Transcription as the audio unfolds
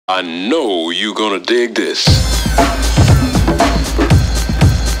I know you're gonna dig this.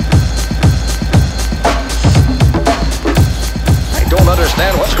 I don't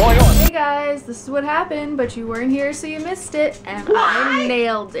understand what's going on. Hey guys, this is what happened, but you weren't here so you missed it, and I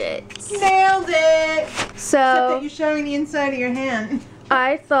nailed it. Nailed it! So, Except that you're showing the inside of your hand.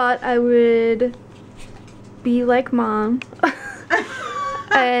 I thought I would be like Mom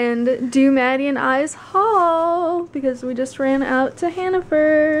and do Maddie and I's haul because we just ran out to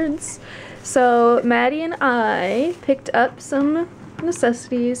Hannaford's. So Maddie and I picked up some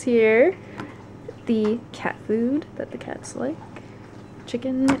necessities here. The cat food that the cats like,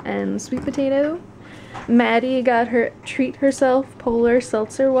 chicken and sweet potato. Maddie got her treat herself polar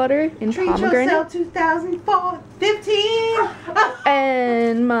seltzer water in Treat pomegranate. yourself 2015!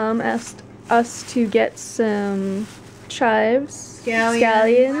 And Mom asked us to get some chives, Scallions.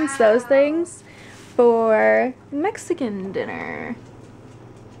 scallions, those things, for Mexican dinner.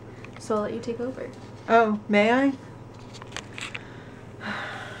 So I'll let you take over. Oh, may I?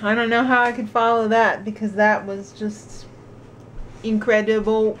 I don't know how I could follow that because that was just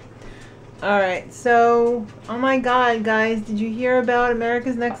incredible. Alright, so, oh my god, guys, did you hear about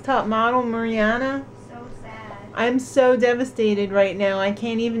America's Next Top Model, Mariana? So sad. I'm so devastated right now. I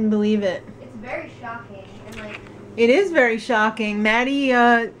can't even believe it. It's very shocking and like. It is very shocking. Maddie,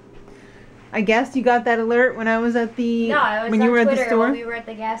 I guess you got that alert when I was at the No, I was when on you were Twitter at the store. when we were at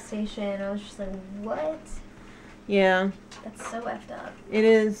the gas station. I was just like, what? Yeah, That's so effed up. it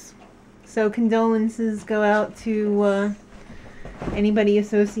is. So condolences go out to anybody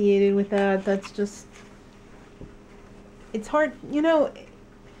associated with that. That's just, it's hard, you know.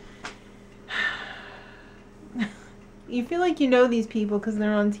 You feel like you know these people because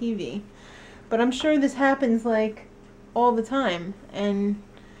they're on TV, but I'm sure this happens like all the time. And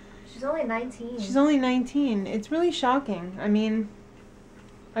She's only 19. she's only 19. It's really shocking. I mean,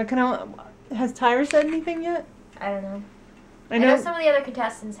 has Tyra said anything yet? I don't know. I I know. know some of the other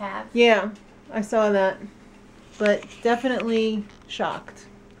contestants have. Yeah, I saw that. But definitely shocked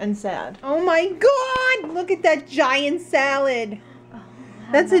and sad. Oh my god! Look at that giant salad! Oh,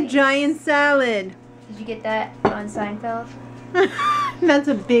 how That's a nice. giant salad! Did you get that on Seinfeld? That's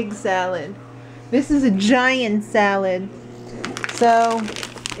a big salad. This is a giant salad. So,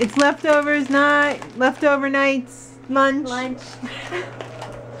 it's leftover nights, lunch.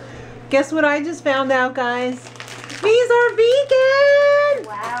 Guess what I just found out, guys? These are vegan!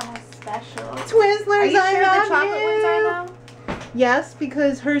 Wow, how special. Twizzlers, Are you I sure love the chocolate ones are though? Yes,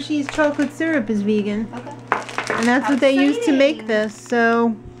 because Hershey's chocolate syrup is vegan. Okay. And that's what they use to make Exciting. this,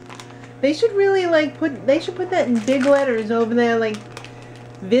 so they should really put that in big letters over there, like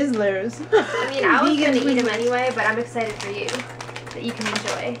Vizzlers. I mean, I was Vegan gonna eat them Twizzlers. anyway, but I'm excited for you that you can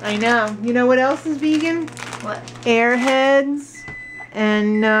enjoy. I know. You know what else is vegan? What? Airheads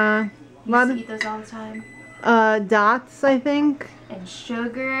and You lot used of to eat those all the time. Dots, I think. And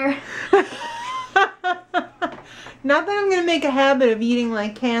sugar. Not that I'm gonna make a habit of eating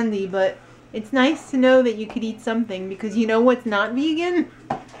like candy, but it's nice to know that you could eat something because you know what's not vegan?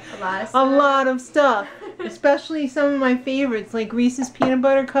 A lot of A stuff. lot of stuff. Especially some of my favorites like Reese's peanut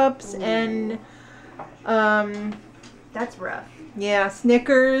butter cups and That's rough. yeah,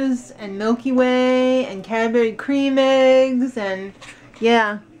 Snickers and Milky Way and Cadbury cream eggs and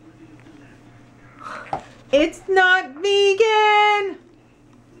yeah. It's not vegan!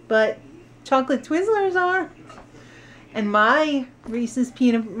 But chocolate Twizzlers are. And my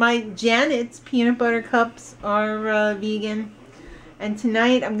Janet's peanut butter cups are vegan. And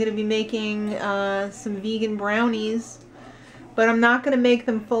tonight I'm going to be making some vegan brownies. But I'm not going to make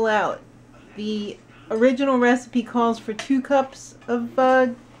them full out. The original recipe calls for 2 cups of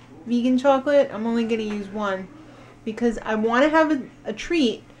vegan chocolate. I'm only going to use 1. Because I want to have a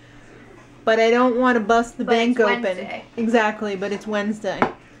treat. But I don't want to bust the bank it's open. Wednesday. Exactly, but it's Wednesday.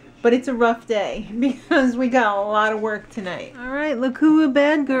 But it's a rough day because we got a lot of work tonight. Alright, look who a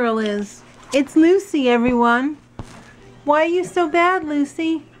bad girl is. It's Lucy, everyone. Why are you so bad,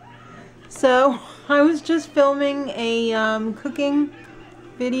 Lucy? So, I was just filming a cooking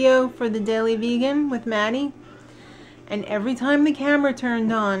video for the Daily Vegan with Maddie. And every time the camera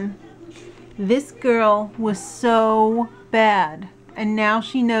turned on, this girl was so bad. And now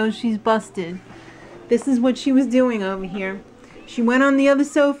she knows she's busted. This is what she was doing over here. She went on the other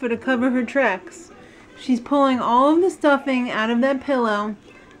sofa to cover her tracks. She's pulling all of the stuffing out of that pillow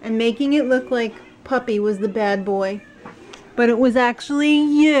and making it look like Puppy was the bad boy. But it was actually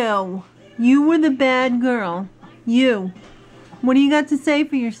you. You were the bad girl. You. What do you got to say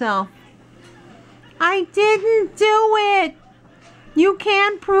for yourself? I didn't do it. You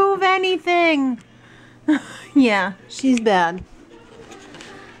can't prove anything. Yeah, she's bad.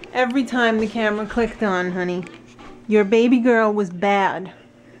 Every time the camera clicked on, honey. Your baby girl was bad.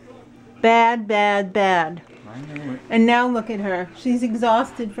 Bad, bad, bad. I know it. And now look at her. She's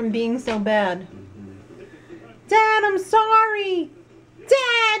exhausted from being so bad. Dad, I'm sorry!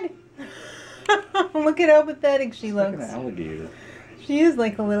 Dad! Look at how pathetic she Like looks. an alligator. She is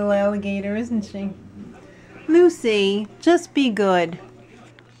like a little alligator, isn't she? Lucy, just be good.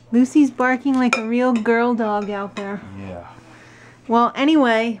 Lucy's barking like a real girl dog out there. Yeah. Well,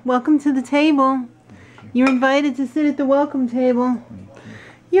 anyway, welcome to the table. You're invited to sit at the welcome table.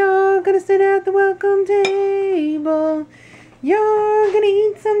 You're gonna sit at the welcome table. You're gonna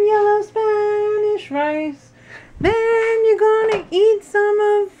eat some yellow Spanish rice. Then you're gonna eat some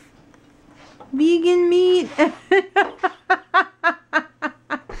of vegan meat.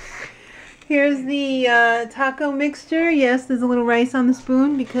 Here's the taco mixture. Yes, there's a little rice on the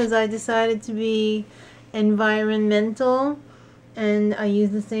spoon because I decided to be environmental. And I use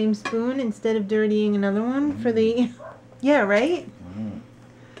the same spoon instead of dirtying another one for the... Yeah, right?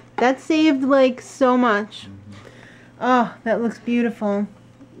 That saved like so much. Oh, that looks beautiful.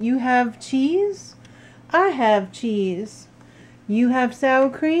 You have cheese? I have cheese. You have sour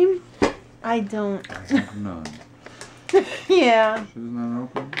cream? I don't. I have none. Yeah. She's not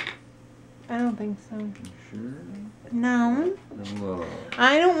open? I don't think so. You sure? No. Hello.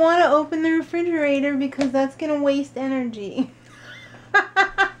 I don't want to open the refrigerator because that's going to waste energy.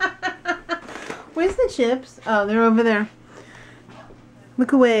 Where's the chips? Oh, they're over there.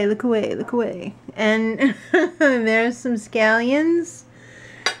 Look away, look away, look away. And there's some scallions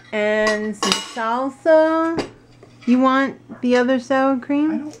and some salsa. You want the other sour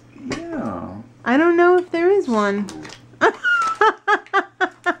cream? Yeah. I don't know if there is one.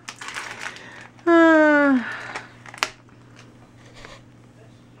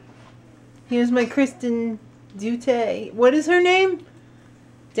 Here's my Kristin Dute. What is her name?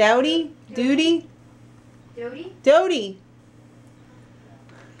 Dowdy? Duty? Jody? Dodie.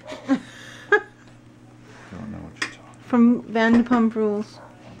 Don't know what you're talking From Vanderpump Rules.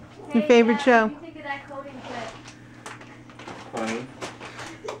 Your favorite show. What do you think of that coding clip? Funny.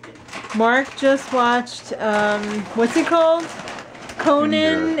 Mark just watched, what's it called?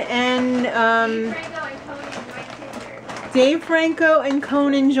 Conan Tinder. and, Dave Franco and Conan joined Dave Franco and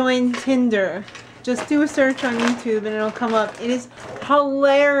Conan joined Tinder. Tinder. Just do a search on YouTube and it'll come up. It is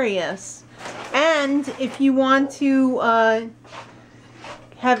hilarious. And if you want to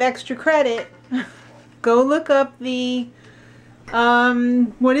have extra credit, go look up the,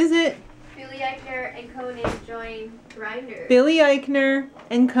 what is it? Billy Eichner and Conan joined Grindr. Billy Eichner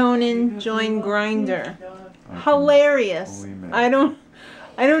and Conan joined Grindr. Hilarious. I don't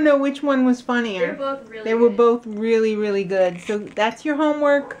know which one was They're funnier. both really They were good. both really, really good. So that's your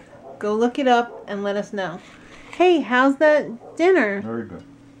homework. Go look it up and let us know. Hey, how's that dinner? Very good.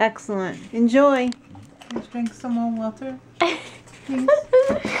 Excellent. Enjoy. Let's drink some more water. Please.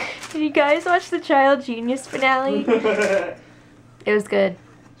 Did you guys watch the Child Genius finale? It was good.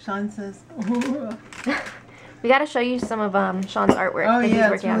 Sean says, We gotta show you some of Sean's artwork Oh, that yeah, he's it's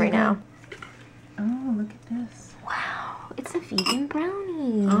working on really right now. oh, look at this. Wow, it's a vegan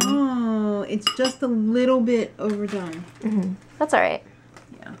brownie. Oh, it's just a little bit overdone. Hmm. That's alright.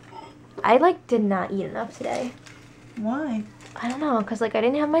 Yeah. I did not eat enough today. Why? I don't know, cause I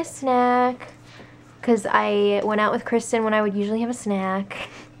didn't have my snack. Cause I went out with Kristin when I would usually have a snack.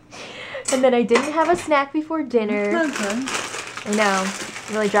 And then I didn't have a snack before dinner. Not good. I know,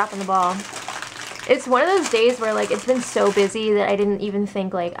 really dropping the ball. It's one of those days where it's been so busy that I didn't even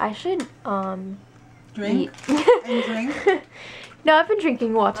think I should Drink? eat. And drink? No, I've been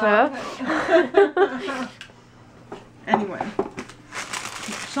drinking water. Anyway.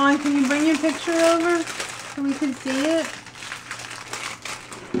 Sean, can you bring your picture over so we can see it?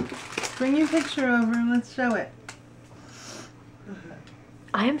 Bring your picture over and let's show it.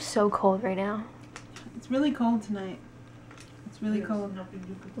 I am so cold right now. It's really cold tonight. It's really cold.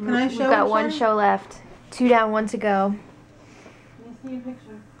 Can I show We've got it, one Sean? show left. 2 down, 1 to go. Let me see your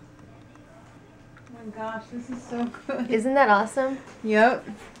picture. Oh my gosh, this is so good. Isn't that awesome? Yep.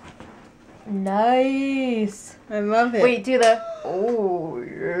 Nice. I love it. Wait, do the. Oh,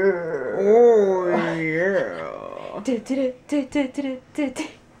 yeah. Oh, yeah.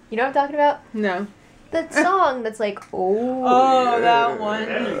 You know what I'm talking about? No. That song that's oh. Oh, that one.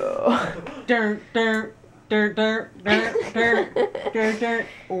 yeah. Dirt, dirt, dirt, dirt, dirt, dirt, dirt, dirt.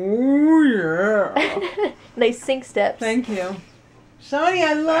 Oh, yeah. Nice sync steps. Thank you. Shawnee,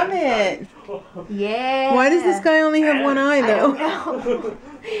 I love it. Yeah. Why does this guy only have one eye, I don't though? know.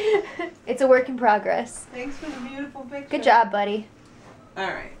 It's a work in progress. Thanks for the beautiful picture. Good job, buddy. All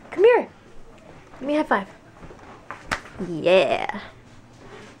right. Come here. Give me a high five. Yeah.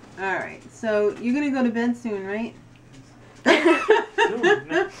 All right. So you're gonna go to bed soon, right?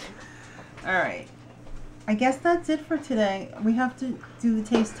 All right. I guess that's it for today. We have to do the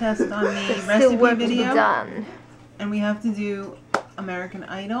taste test on the recipe work to be video, done. and we have to do American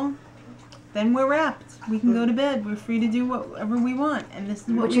Idol. Then we're wrapped. We can go to bed. We're free to do whatever we want, and this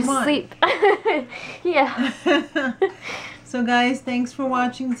is what Which we is want. sleep. Yeah. So guys, thanks for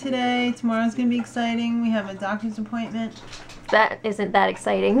watching today. Tomorrow's gonna be exciting. We have a doctor's appointment. That isn't that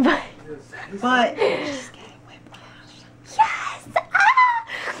exciting, but But yes! Ah!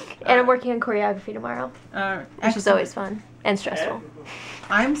 And I'm working on choreography tomorrow, which is always fun and stressful.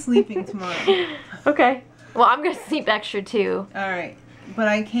 I'm sleeping tomorrow. Okay. Well, I'm gonna sleep extra too. All right, but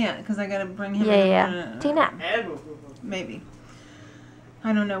I can't because I gotta bring him. Yeah. Take a nap. Maybe.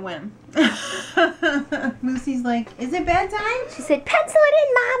 I don't know when. Lucy's like, "Is it bedtime?" She said, "Pencil it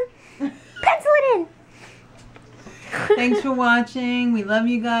in, Mom. Pencil it in." Thanks for watching. We love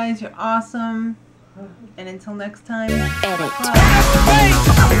you guys. You're awesome. And until next time. Edit.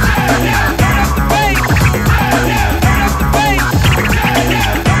 Bye.